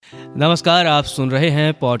नमस्कार, आप सुन रहे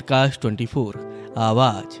हैं पॉडकास्ट 24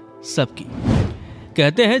 आवाज सबकी।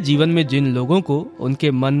 कहते हैं जीवन में जिन लोगों को उनके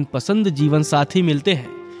मनपसंद जीवन साथी मिलते हैं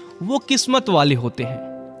वो किस्मत वाले होते हैं,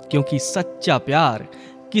 क्योंकि सच्चा प्यार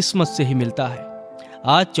किस्मत से ही मिलता है।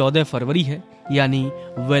 आज 14 फरवरी है, यानी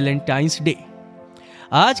वैलेंटाइंस डे।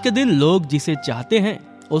 आज के दिन लोग जिसे चाहते हैं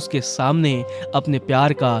उसके सामने अपने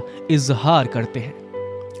प्यार का इजहार करते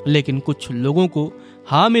हैं, लेकिन कुछ लोगों को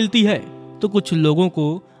हाँ मिलती है तो कुछ लोगों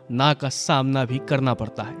को ना का सामना भी करना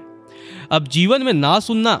पड़ता है। अब जीवन में ना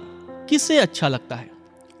सुनना किसे अच्छा लगता है,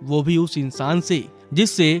 वो भी उस इंसान से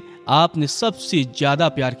जिससे आपने सबसे ज्यादा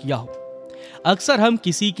प्यार किया हो। अक्सर हम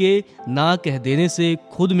किसी के ना कह देने से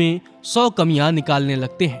खुद में 100 कमियां निकालने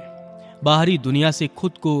लगते हैं। बाहरी दुनिया से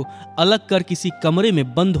खुद को अलग कर किसी कमरे में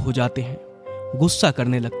बंद हो जाते हैं, गुस्सा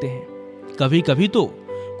करने लगते हैं, कभी कभी तो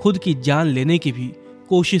खुद की जान लेने की भी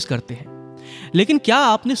कोशिश करते हैं। लेकिन क्या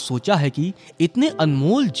आपने सोचा है कि इतने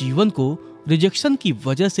अनमोल जीवन को रिजेक्शन की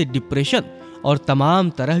वजह से डिप्रेशन और तमाम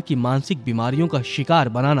तरह की मानसिक बीमारियों का शिकार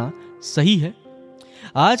बनाना सही है?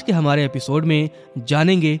 आज के हमारे एपिसोड में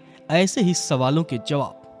जानेंगे ऐसे ही सवालों के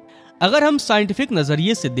जवाब। अगर हम साइंटिफिक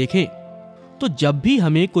नजरिए से देखें तो जब भी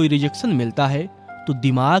हमें कोई रिजेक्शन मिलता है तो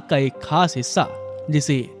दिमाग का एक खास हिस्सा,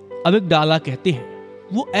 जिसे अमिगडाला कहते हैं,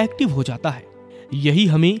 वो एक्टिव हो जाता है। यही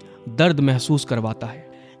हमें दर्द महसूस करवाता है।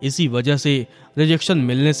 इसी वजह से रिजेक्शन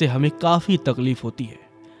मिलने से हमें काफी तकलीफ होती है।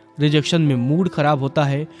 रिजेक्शन में मूड खराब होता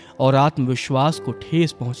है और आत्मविश्वास को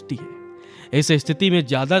ठेस पहुंचती है। इस स्थिति में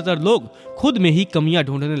ज्यादातर लोग खुद में ही कमियां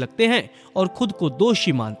ढूंढने लगते हैं और खुद को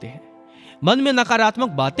दोषी मानते हैं। मन में नकारात्मक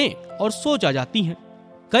बातें और सोच आ जाती हैं।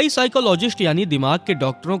 कई साइकोलॉजिस्ट यानी दिमाग के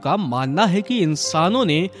डॉक्टरों का मानना है कि इंसानों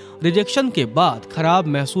ने रिजेक्शन के बाद खराब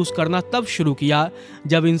महसूस करना तब शुरू किया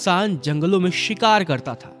जब इंसान जंगलों में शिकार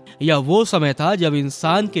करता था, या वो समय था जब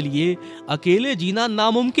इंसान के लिए अकेले जीना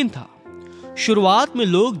नामुमकिन था। शुरुआत में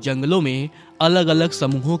लोग जंगलों में अलग अलग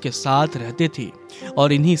समूहों के साथ रहते थे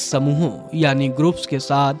और इन्हीं समूहों यानी ग्रुप्स के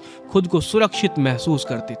साथ खुद को सुरक्षित महसूस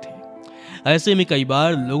करते थे। ऐसे में कई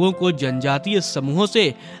बार लोगों को जनजातीय समूहों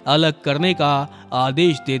से अलग करने का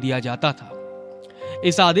आदेश दे दिया जाता था।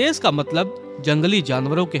 इस आदेश का मतलब जंगली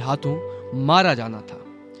जानवरों के हाथों मारा जाना था।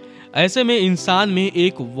 ऐसे में इंसान में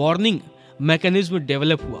एक वार्निंग मैकेनिज्म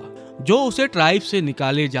डेवलप हुआ जो उसे ट्राइब से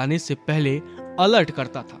निकाले जाने से पहले अलर्ट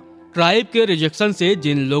करता था। ट्राइब के रिजेक्शन से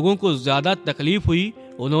जिन लोगों को ज्यादा तकलीफ हुई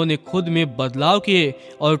उन्होंने खुद में बदलाव किए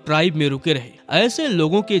और ट्राइब में रुके रहे। ऐसे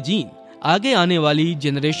लोगों के जीन आगे आने वाली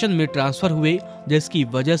जनरेशन में ट्रांसफर हुए, जिसकी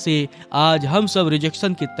वजह से आज हम सब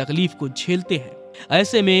रिजेक्शन की तकलीफ को झेलते हैं।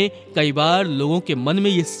 ऐसे में कई बार लोगों के मन में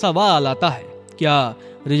ये सवाल आता है, क्या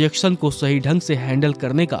रिजेक्शन को सही ढंग से हैंडल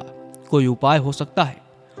करने का कोई उपाय हो सकता है?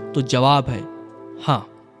 तो जवाब है हाँ।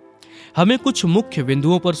 हमें कुछ मुख्य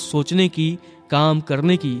बिंदुओं पर सोचने की, काम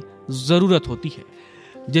करने की जरूरत होती है,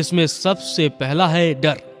 जिसमें सबसे पहला है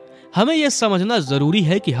डर। हमें यह समझना जरूरी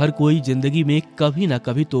है कि हर कोई जिंदगी में कभी ना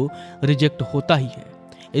कभी तो रिजेक्ट होता ही है,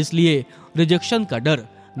 इसलिए रिजेक्शन का डर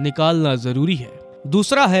निकालना जरूरी है।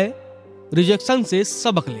 दूसरा है रिजेक्शन से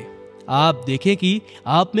सबक लें। आप देखें कि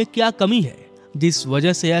आप में क्या कमी है जिस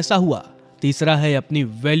वजह से ऐसा हुआ। तीसरा है अपनी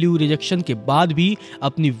वैल्यू। रिजेक्शन के बाद भी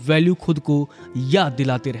अपनी वैल्यू खुद को याद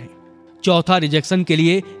दिलाते रहें। चौथा, रिजेक्शन के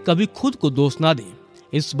लिए कभी खुद को दोष ना दें।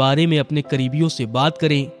 इस बारे में अपने करीबियों से बात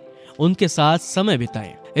करें, उनके साथ समय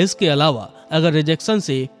बिताएं। इसके अलावा अगर रिजेक्शन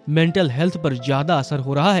से मेंटल हेल्थ पर ज्यादा असर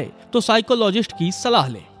हो रहा है तो साइकोलॉजिस्ट की सलाह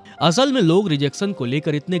लें। असल में लोग रिजेक्शन को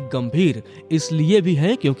लेकर इतने गंभीर इसलिए भी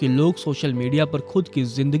हैं क्योंकि लोग सोशल मीडिया पर खुद की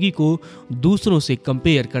जिंदगी को दूसरों से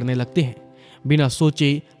कंपेयर करने लगते हैं। बिना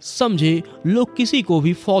सोचे समझे लोग किसी को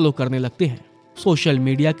भी फॉलो करने लगते हैं। सोशल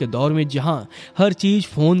मीडिया के दौर में जहां हर चीज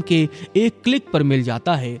फोन के एक क्लिक पर मिल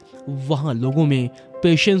जाता है, वहां लोगों में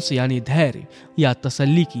पेशेंस यानी धैर्य या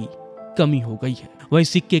तसल्ली की कमी हो गई है। वहीं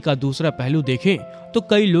सिक्के का दूसरा पहलू देखें तो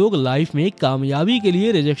कई लोग लाइफ में कामयाबी के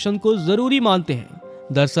लिए रिजेक्शन को जरूरी मानते हैं।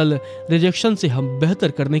 दरअसल रिजेक्शन से हम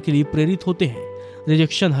बेहतर करने के लिए प्रेरित होते हैं।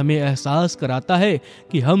 रिजेक्शन हमें एहसास कराता है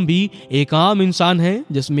कि हम भी एक आम इंसान हैं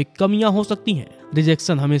जिसमें कमियां हो सकती हैं।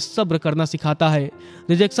 रिजेक्शन हमें सब्र करना सिखाता है।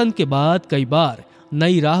 रिजेक्शन के बाद कई बार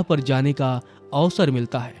नई राह पर जाने का अवसर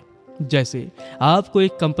मिलता है। जैसे आपको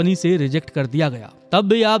एक कंपनी से रिजेक्ट कर दिया गया, तब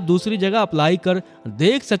भी आप दूसरी जगह अप्लाई कर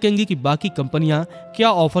देख सकेंगे कि बाकी कंपनियां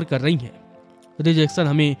क्या ऑफर कर रही हैं। रिजेक्शन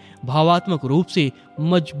हमें भावात्मक रूप से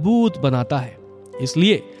मजबूत बनाता है,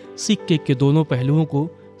 इसलिए सिक्के के दोनों पहलुओं को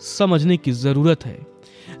समझने की जरूरत है।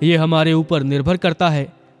 यह हमारे ऊपर निर्भर करता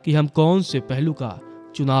है कि हम कौन से पहलू का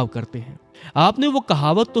चुनाव करते हैं। आपने वो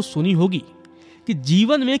कहावत तो सुनी होगी कि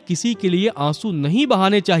जीवन में किसी के लिए आंसू नहीं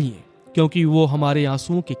बहाने चाहिए, क्योंकि वो हमारे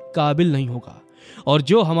आंसुओं के काबिल नहीं होगा, और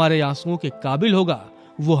जो हमारे आंसुओं के काबिल होगा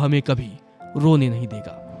वो हमें कभी रोने नहीं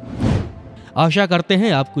देगा। आशा करते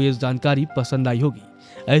हैं आपको ये जानकारी पसंद आई होगी।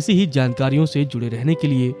 ऐसी ही जानकारियों से जुड़े रहने के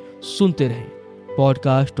लिए सुनते रहें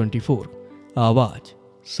पॉडकास्ट 24, आवाज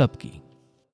सबकी।